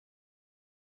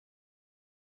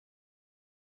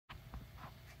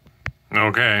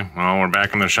Okay, well, we're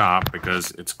back in the shop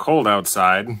because it's cold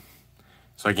outside,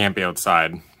 so I can't be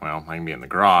outside. Well, I can be in the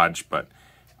garage, but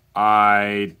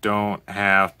I don't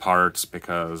have parts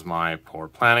because my poor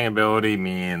planning ability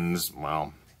means,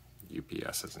 well,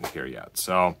 UPS isn't here yet.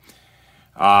 So,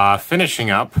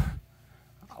 finishing up,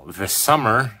 this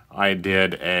summer I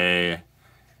did a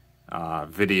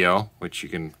video, which you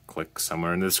can click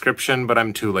somewhere in the description, but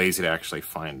I'm too lazy to actually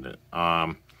find it.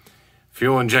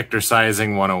 Fuel injector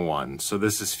sizing 101. So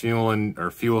this is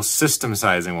fuel system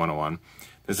sizing 101.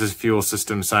 This is fuel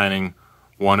system sizing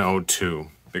 102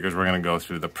 because we're going to go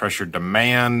through the pressure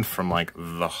demand from like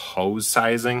the hose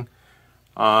sizing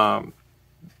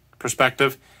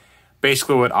perspective.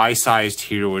 Basically what I sized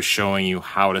here was showing you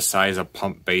how to size a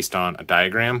pump based on a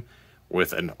diagram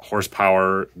with a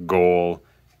horsepower goal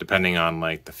depending on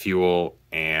like the fuel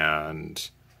and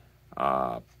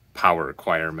power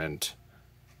requirement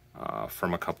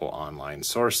from a couple online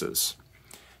sources.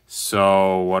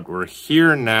 So what we're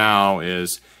here now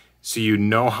is, so you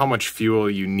know how much fuel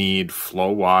you need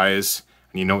flow-wise,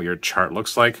 and you know what your chart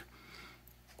looks like.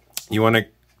 You want to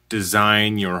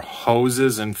design your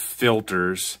hoses and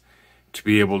filters to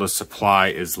be able to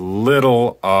supply as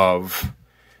little of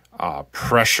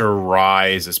pressure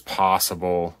rise as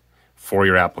possible for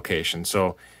your application.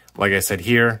 So like I said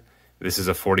here, this is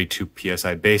a 42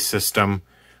 PSI base system.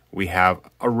 We have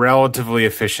a relatively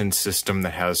efficient system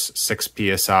that has 6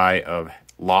 PSI of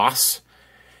loss,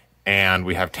 and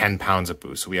we have 10 pounds of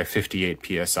boost. So we have 58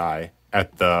 PSI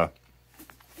at the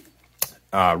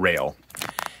rail.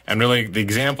 And really the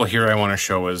example here I want to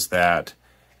show is that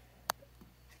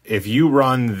if you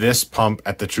run this pump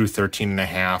at the true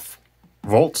 13.5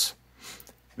 volts,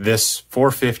 this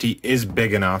 450 is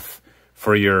big enough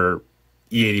for your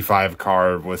E85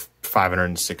 car with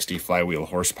 560 flywheel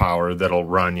horsepower that'll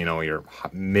run, you know, your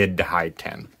mid to high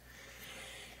 10.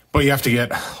 But you have to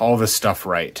get all this stuff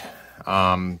right.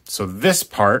 So this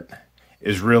part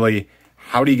is really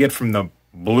how do you get from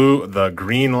the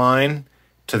green line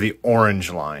to the orange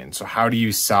line? So how do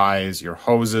you size your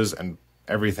hoses and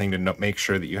everything to make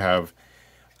sure that you have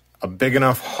a big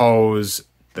enough hose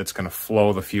that's going to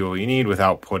flow the fuel you need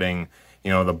without putting,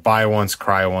 you know, the buy once,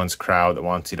 cry once crowd that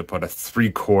wants you to put a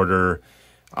 3/4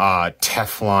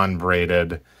 Teflon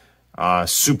braided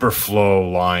super flow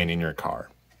line in your car.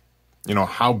 You know,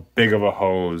 how big of a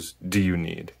hose do you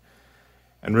need?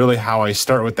 And really how I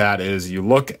start with that is you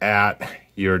look at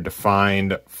your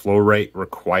defined flow rate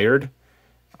required,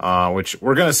 which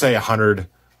we're going to say 100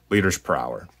 liters per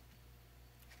hour.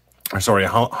 Or sorry,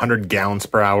 100 gallons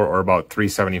per hour, or about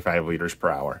 375 liters per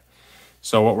hour.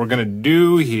 So what we're going to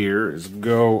do here is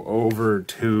go over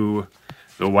to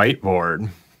the whiteboard.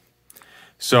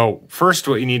 So first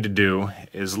what you need to do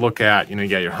is look at, you know, you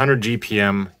got your 100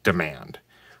 GPM demand.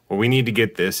 Well, we need to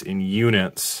get this in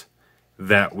units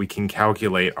that we can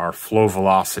calculate our flow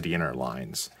velocity in our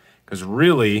lines. Because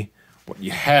really what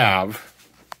you have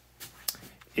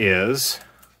is,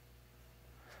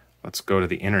 let's go to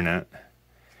the internet.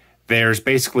 There's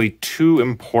basically two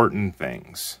important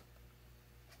things.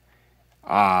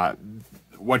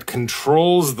 What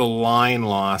controls the line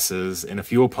losses in a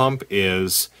fuel pump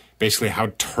is basically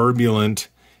how turbulent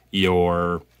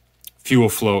your fuel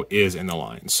flow is in the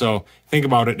line. So think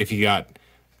about it, if you got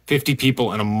 50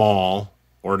 people in a mall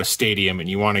or at a stadium and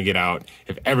you want to get out,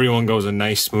 if everyone goes in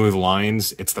nice smooth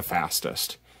lines, it's the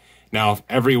fastest. Now, if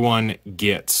everyone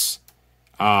gets,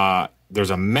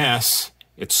 there's a mess,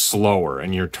 it's slower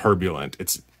and you're turbulent.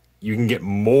 You can get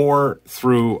more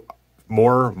through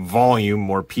more volume,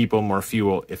 more people, more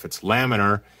fuel if it's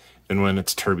laminar than when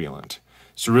it's turbulent.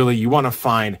 So really you want to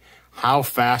find how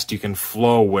fast you can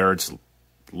flow where it's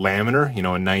laminar, you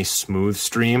know, a nice smooth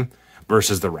stream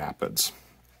versus the rapids.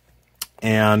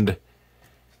 And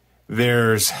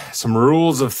there's some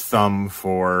rules of thumb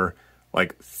for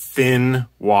like thin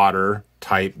water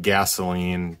type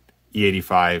gasoline,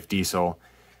 E85 diesel,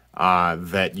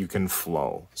 that you can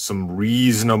flow some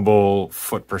reasonable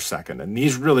foot per second. And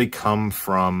these really come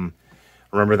from,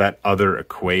 remember that other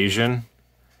equation?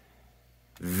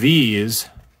 These,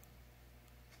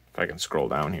 if I can scroll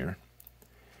down here.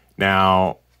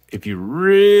 Now, if you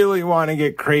really want to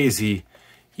get crazy,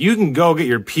 you can go get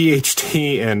your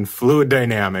PhD in fluid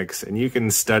dynamics and you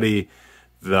can study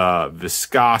the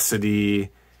viscosity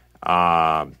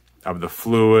of the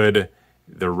fluid,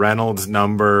 the Reynolds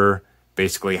number,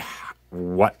 basically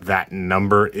what that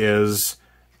number is,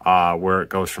 where it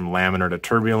goes from laminar to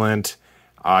turbulent.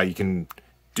 You can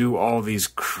do all these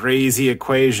crazy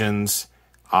equations,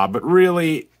 but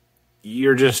really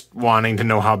you're just wanting to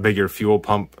know how big your fuel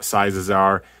pump sizes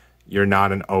are. You're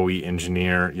not an OE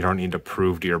engineer. You don't need to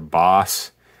prove to your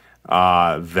boss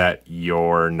that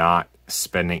you're not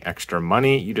spending extra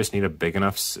money. You just need a big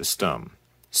enough system.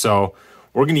 So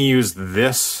we're going to use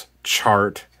this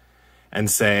chart and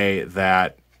say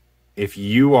that if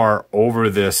you are over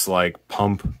this like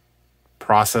pump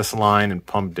process line and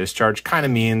pump discharge, kind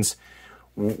of means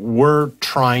we're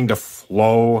trying to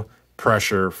flow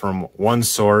pressure from one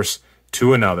source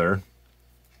to another.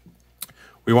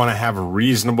 We want to have a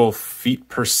reasonable feet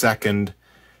per second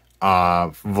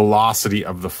velocity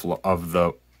of the flow, of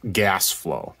the gas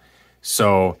flow.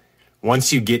 So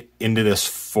once you get into this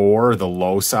 4, the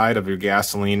low side of your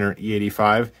gasoline or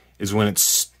E85 is when it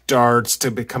starts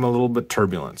to become a little bit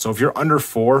turbulent. So if you're under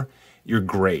 4, you're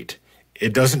great.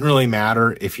 It doesn't really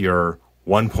matter if you're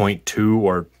 1.2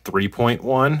 or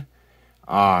 3.1.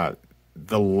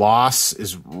 The loss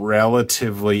is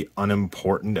relatively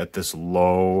unimportant at this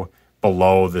low,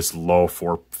 below this low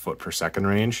 4 foot per second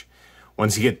range.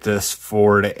 Once you get this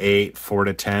 4 to 8, 4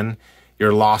 to 10,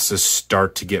 your losses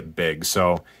start to get big.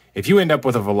 So if you end up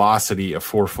with a velocity of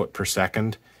 4 foot per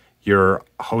second, your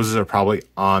hoses are probably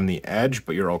on the edge,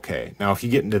 but you're okay. Now, if you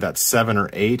get into that 7 or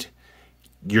 8,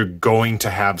 you're going to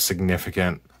have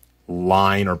significant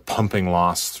line or pumping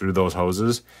loss through those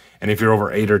hoses. And if you're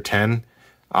over 8 or 10,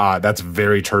 that's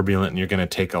very turbulent, and you're going to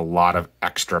take a lot of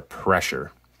extra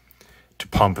pressure to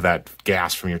pump that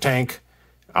gas from your tank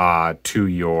to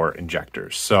your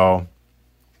injectors. So,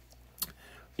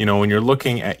 you know, when you're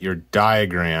looking at your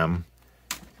diagram,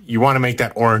 you want to make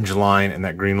that orange line and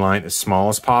that green line as small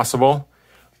as possible,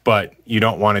 but you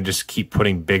don't want to just keep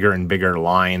putting bigger and bigger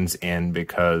lines in,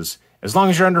 because as long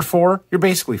as you're under 4, you're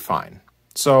basically fine.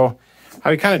 So how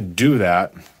you kind of do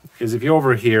that is, if you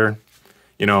over here,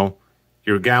 you know,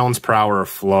 your gallons per hour of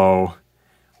flow,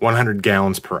 100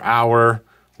 gallons per hour,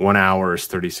 1 hour is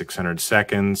 3,600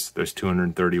 seconds. There's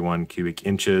 231 cubic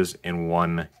inches in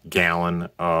 1 gallon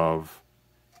of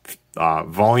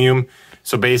volume.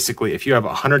 So basically, if you have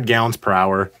 100 gallons per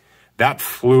hour, that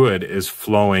fluid is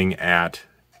flowing at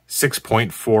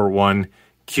 6.41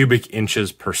 cubic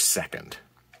inches per second.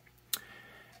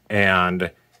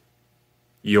 And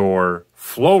your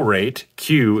flow rate,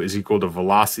 Q, is equal to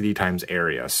velocity times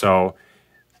area. So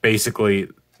basically,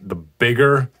 the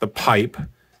bigger the pipe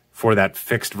for that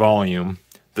fixed volume,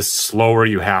 the slower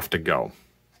you have to go.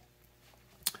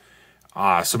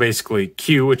 So basically,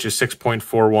 Q, which is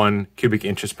 6.41 cubic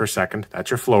inches per second,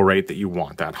 that's your flow rate that you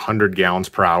want, that 100 gallons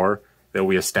per hour that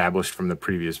we established from the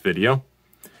previous video,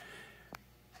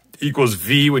 equals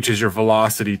V, which is your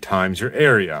velocity times your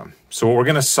area. So what we're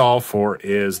going to solve for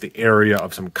is the area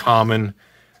of some common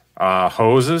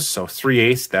hoses. So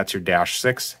 3/8, that's your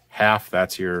 -6, half,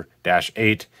 that's your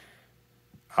 -8,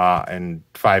 and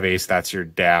 5/8, that's your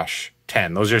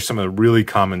 -10. Those are some of the really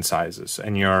common sizes.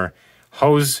 And your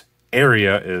hose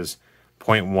area is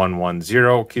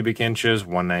 0.110 cubic inches,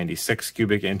 196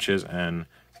 cubic inches, and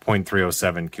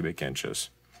 0.307 cubic inches.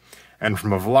 And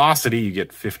from a velocity, you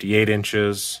get 58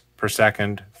 inches per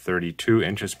second, 32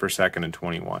 inches per second, and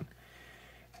 21.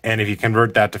 And if you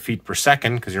convert that to feet per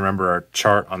second, because you remember our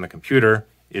chart on the computer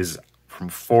is from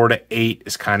 4 to 8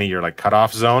 is kind of your like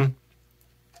cutoff zone.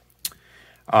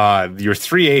 Your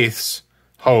 3/8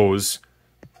 hose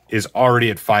is already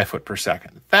at 5 foot per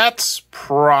second. That's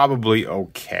probably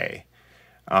okay.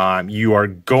 You are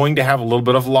going to have a little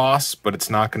bit of loss, but it's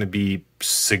not going to be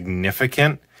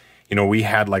significant. You know, we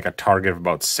had like a target of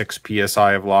about 6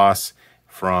 PSI of loss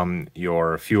from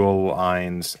your fuel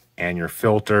lines and your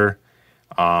filter.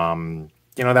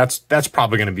 You know, that's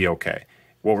probably going to be okay.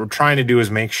 What we're trying to do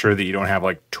is make sure that you don't have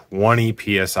like 20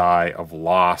 PSI of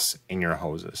loss in your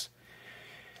hoses.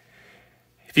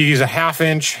 If you use a 1/2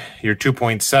 inch, you're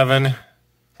 2.7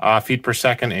 feet per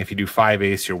second. And if you do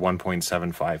 5/8, you're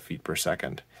 1.75 feet per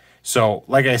second. So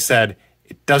like I said,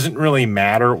 it doesn't really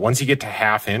matter. Once you get to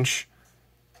 1/2 inch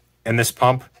in this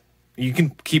pump, you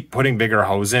can keep putting bigger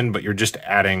hose in, but you're just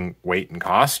adding weight and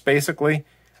cost, basically.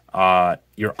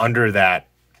 You're under that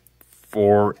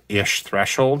 4-ish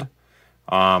threshold.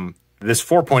 This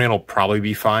 4.8 will probably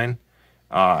be fine.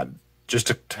 Just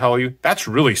to tell you, that's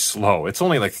really slow. It's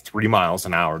only like 3 miles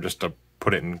an hour, just to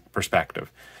put it in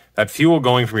perspective. That fuel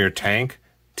going from your tank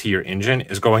to your engine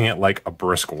is going at like a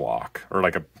brisk walk, or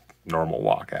like a normal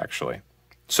walk, actually.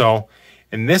 So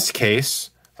in this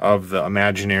case of the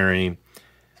imaginary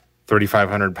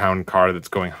 3,500 pound car that's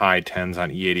going high 10s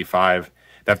on E85,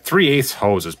 that 3/8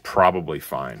 hose is probably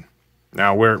fine.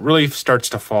 Now, where it really starts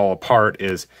to fall apart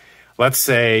is, let's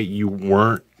say you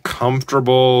weren't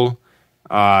comfortable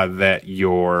that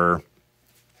your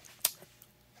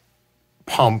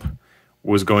pump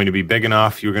was going to be big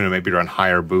enough. You're going to maybe run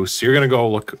higher boosts. So you're going to go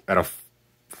look at a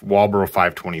Walbro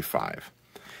 525.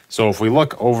 So if we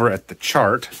look over at the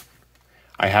chart,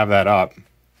 I have that up.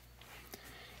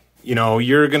 You know,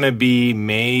 you're going to be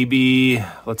maybe,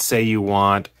 let's say you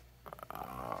want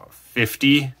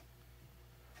 50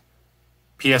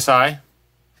 PSI.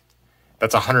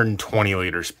 That's 120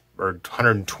 liters or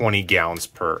 120 gallons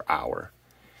per hour.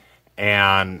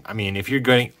 And I mean, if you're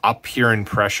going up here in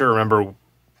pressure, remember,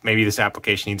 maybe this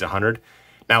application needs 100.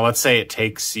 Now, let's say it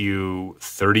takes you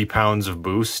 30 pounds of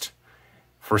boost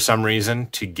for some reason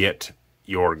to get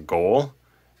your goal.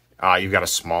 You've got a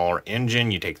smaller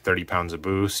engine, you take 30 pounds of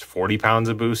boost, 40 pounds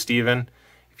of boost even.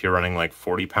 If you're running like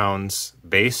 40 pounds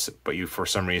base, but you for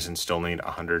some reason still need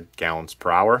 100 gallons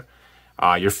per hour,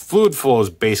 your fluid flow is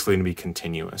basically going to be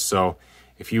continuous. So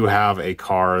if you have a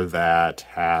car that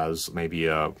has maybe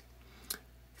a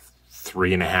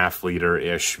 3.5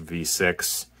 liter-ish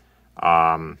V6,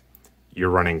 you're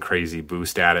running crazy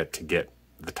boost at it to get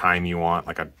the time you want,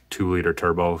 like a 2-liter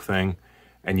turbo thing,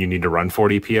 and you need to run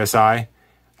 40 PSI,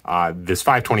 this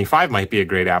 525 might be a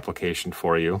great application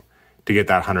for you to get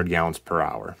that 100 gallons per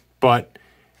hour. But,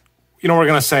 you know, we're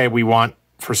going to say we want,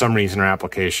 for some reason, our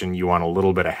application, you want a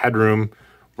little bit of headroom.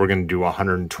 We're going to do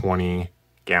 120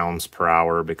 gallons per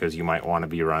hour because you might want to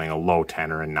be running a low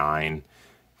 10 or a 9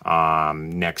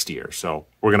 next year. So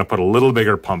we're going to put a little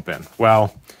bigger pump in.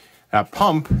 Well, that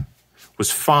pump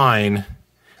was fine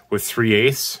with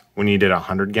 3/8 when you did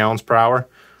 100 gallons per hour.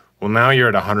 Well, now you're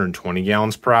at 120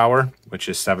 gallons per hour, which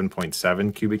is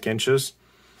 7.7 cubic inches,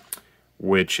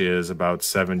 which is about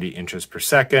 70 inches per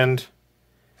second,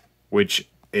 which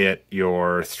at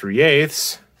your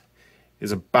 3/8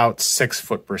 is about 6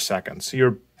 foot per second. So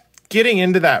you're getting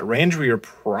into that range where you're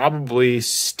probably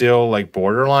still like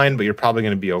borderline, but you're probably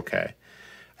going to be okay.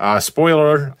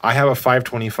 Spoiler, I have a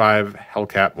 525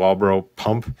 Hellcat Walbro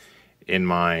pump in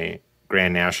my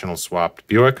Grand National swapped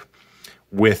Buick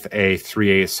with a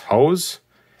 3/8 hose.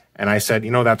 And I said,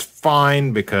 you know, that's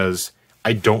fine because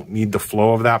I don't need the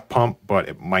flow of that pump, but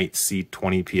it might see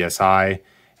 20 PSI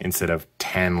instead of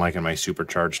 10 like in my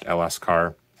supercharged LS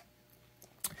car.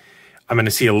 I'm going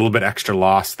to see a little bit extra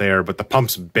loss there, but the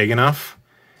pump's big enough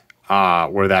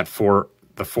where that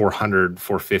the 400,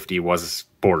 450 was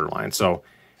borderline. So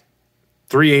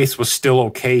 3/8 was still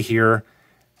okay here.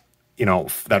 You know,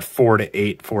 that 4 to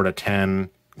 8, 4 to 10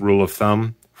 rule of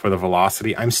thumb for the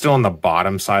velocity. I'm still on the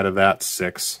bottom side of that,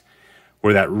 6.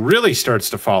 Where that really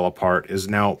starts to fall apart is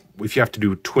now if you have to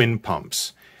do twin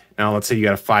pumps. Now, let's say you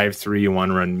got a 5.3, you want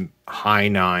to run high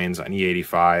 9s on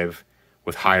E85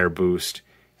 with higher boost.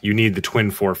 You need the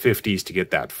twin 450s to get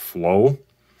that flow.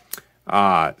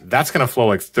 That's going to flow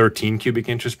like 13 cubic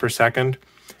inches per second.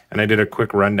 And I did a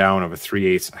quick rundown of a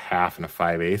 3/8, a half, and a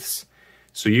 5/8.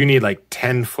 So you need like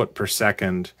 10 foot per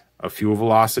second of fuel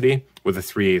velocity with a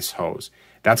 3/8 hose.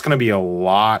 That's going to be a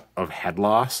lot of head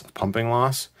loss, pumping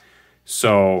loss.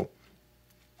 So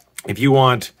if you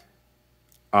want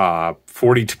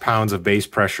 40 pounds of base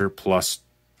pressure plus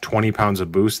 20 pounds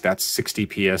of boost, that's 60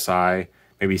 PSI,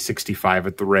 maybe 65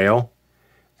 at the rail.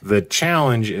 The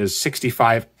challenge is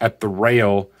 65 at the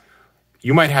rail.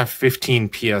 You might have 15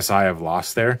 PSI of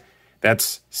loss there.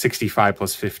 That's 65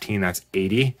 plus 15, that's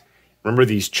 80. Remember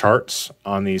these charts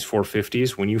on these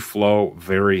 450s? When you flow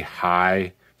very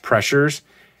high pressures,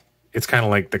 it's kind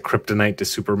of like the kryptonite to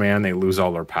Superman. They lose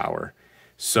all their power.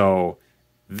 So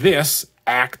this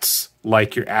acts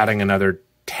like you're adding another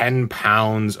 10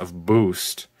 pounds of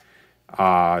boost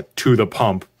to the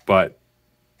pump, but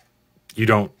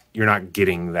you're not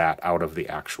getting that out of the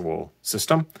actual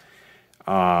system.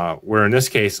 Where in this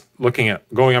case, looking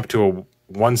at going up to a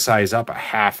one size up, a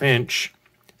 ½ inch,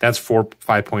 that's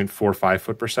 5.45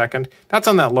 foot per second. That's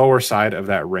on that lower side of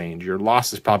that range. Your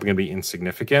loss is probably going to be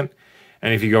insignificant.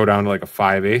 And if you go down to like a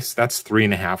 5/8, that's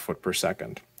 3.5 foot per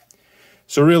second.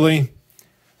 So really,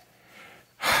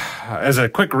 as a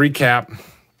quick recap,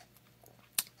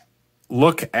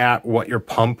 look at what your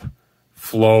pump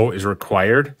flow is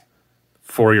required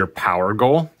for your power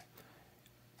goal.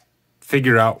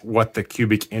 Figure out what the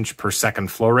cubic inch per second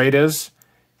flow rate is.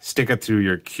 Stick it through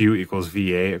your Q equals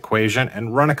VA equation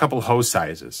and run a couple hose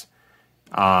sizes.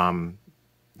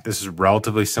 This is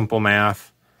relatively simple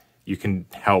math. You can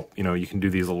you can do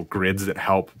these little grids that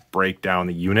help break down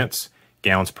the units,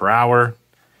 gallons per hour.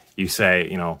 You say,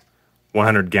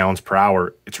 100 gallons per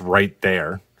hour, it's right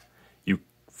there. You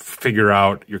figure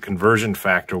out your conversion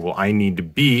factor. Well, I need to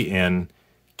be in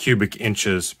cubic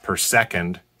inches per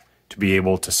second to be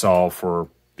able to solve for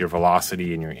your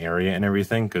velocity and your area and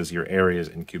everything, because your area is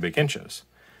in cubic inches.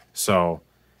 So,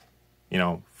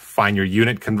 find your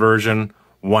unit conversion.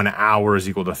 1 hour is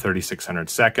equal to 3,600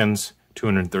 seconds.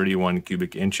 231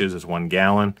 cubic inches is 1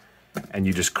 gallon. And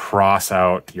you just cross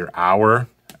out your hour.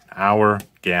 hour,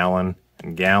 gallon,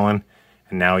 and gallon.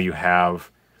 And now you have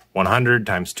 100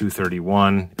 times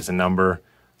 231 is a number,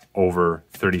 over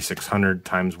 3,600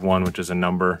 times 1, which is a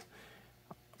number.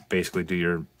 Basically do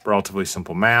your relatively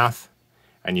simple math,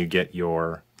 and you get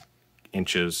your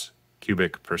inches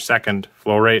cubic per second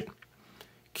flow rate.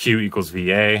 Q equals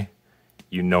VA.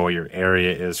 You know what your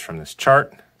area is from this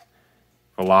chart.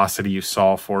 Velocity you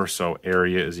solve for, so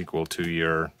area is equal to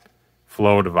your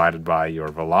flow divided by your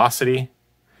velocity.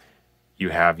 You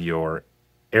have your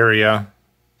area,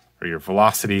 or your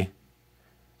velocity.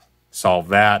 Solve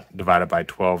that, divide it by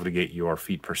 12 to get your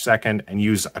feet per second, and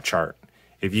use a chart.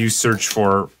 If you search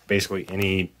for basically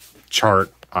any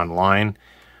chart online,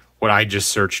 what I just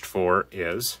searched for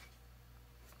is,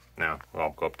 now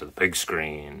I'll go up to the big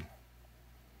screen.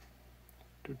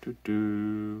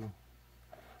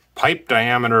 Pipe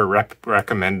diameter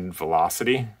recommended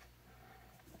velocity.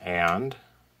 And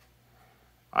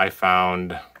I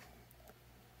found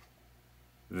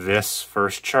this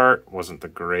first chart wasn't the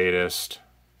greatest.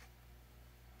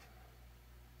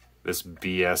 This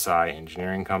BSI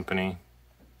engineering company,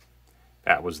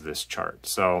 that was this chart.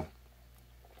 So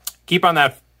keep on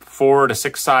that 4 to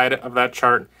 6 side of that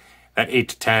chart. That 8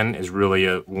 to 10 is really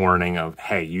a warning of,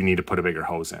 hey, you need to put a bigger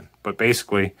hose in. But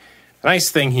basically, the nice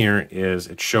thing here is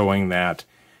it's showing that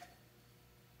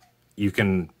you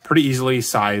can pretty easily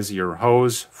size your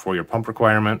hose for your pump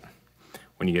requirement.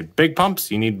 When you get big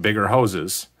pumps, you need bigger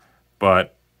hoses,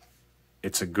 but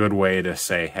it's a good way to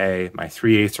say, hey, my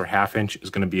 3/8 or 1/2 inch is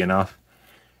going to be enough.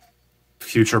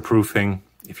 Future proofing,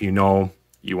 if you know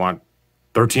you want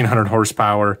 1,300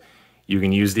 horsepower, you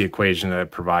can use the equation that I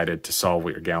provided to solve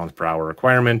what your gallons per hour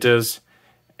requirement is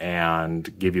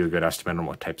and give you a good estimate on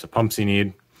what types of pumps you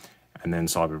need, and then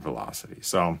solve your velocity.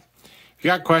 So if you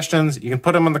got questions, you can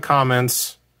put them in the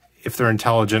comments. If they're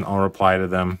intelligent, I'll reply to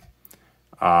them.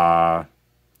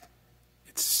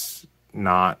 It's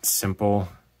not simple.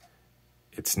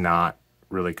 It's not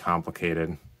really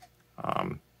complicated.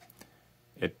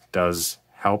 It does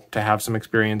help to have some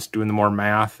experience doing the more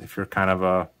math. If you're kind of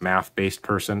a math-based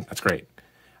person, that's great.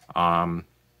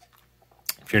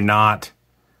 If you're not,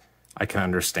 I can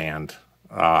understand.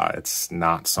 It's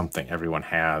not something everyone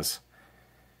has.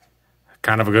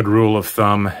 Kind of a good rule of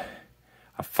thumb,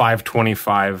 a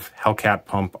 525 Hellcat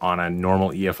pump on a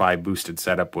normal EFI boosted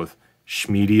setup with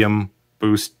Schmedium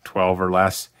boost 12 or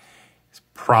less is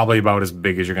probably about as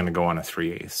big as you're going to go on a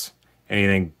 3/8.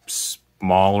 Anything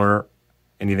smaller,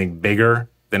 anything bigger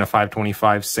than a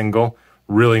 525 single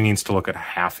really needs to look at a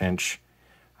 1/2 inch.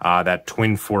 That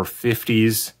twin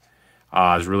 450s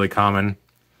is really common.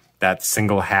 That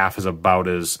single half is about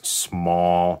as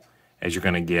small as you're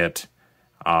going to get.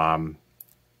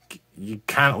 You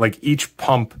kind of like each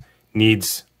pump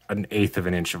needs 1/8 of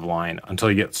an inch of line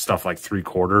until you get stuff like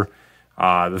 3/4.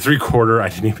 The 3/4, I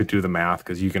didn't even do the math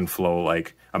because you can flow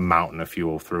like a mountain of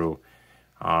fuel through.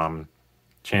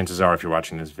 Chances are, if you're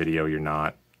watching this video, you're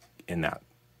not in that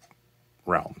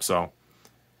realm. So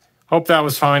hope that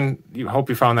was fun. Hope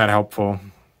you found that helpful.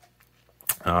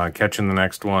 Catch you in the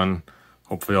next one.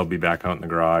 Hopefully I'll be back out in the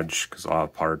garage because I'll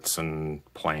have parts and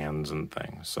plans and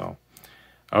things. So,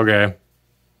 okay.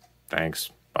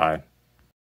 Thanks. Bye.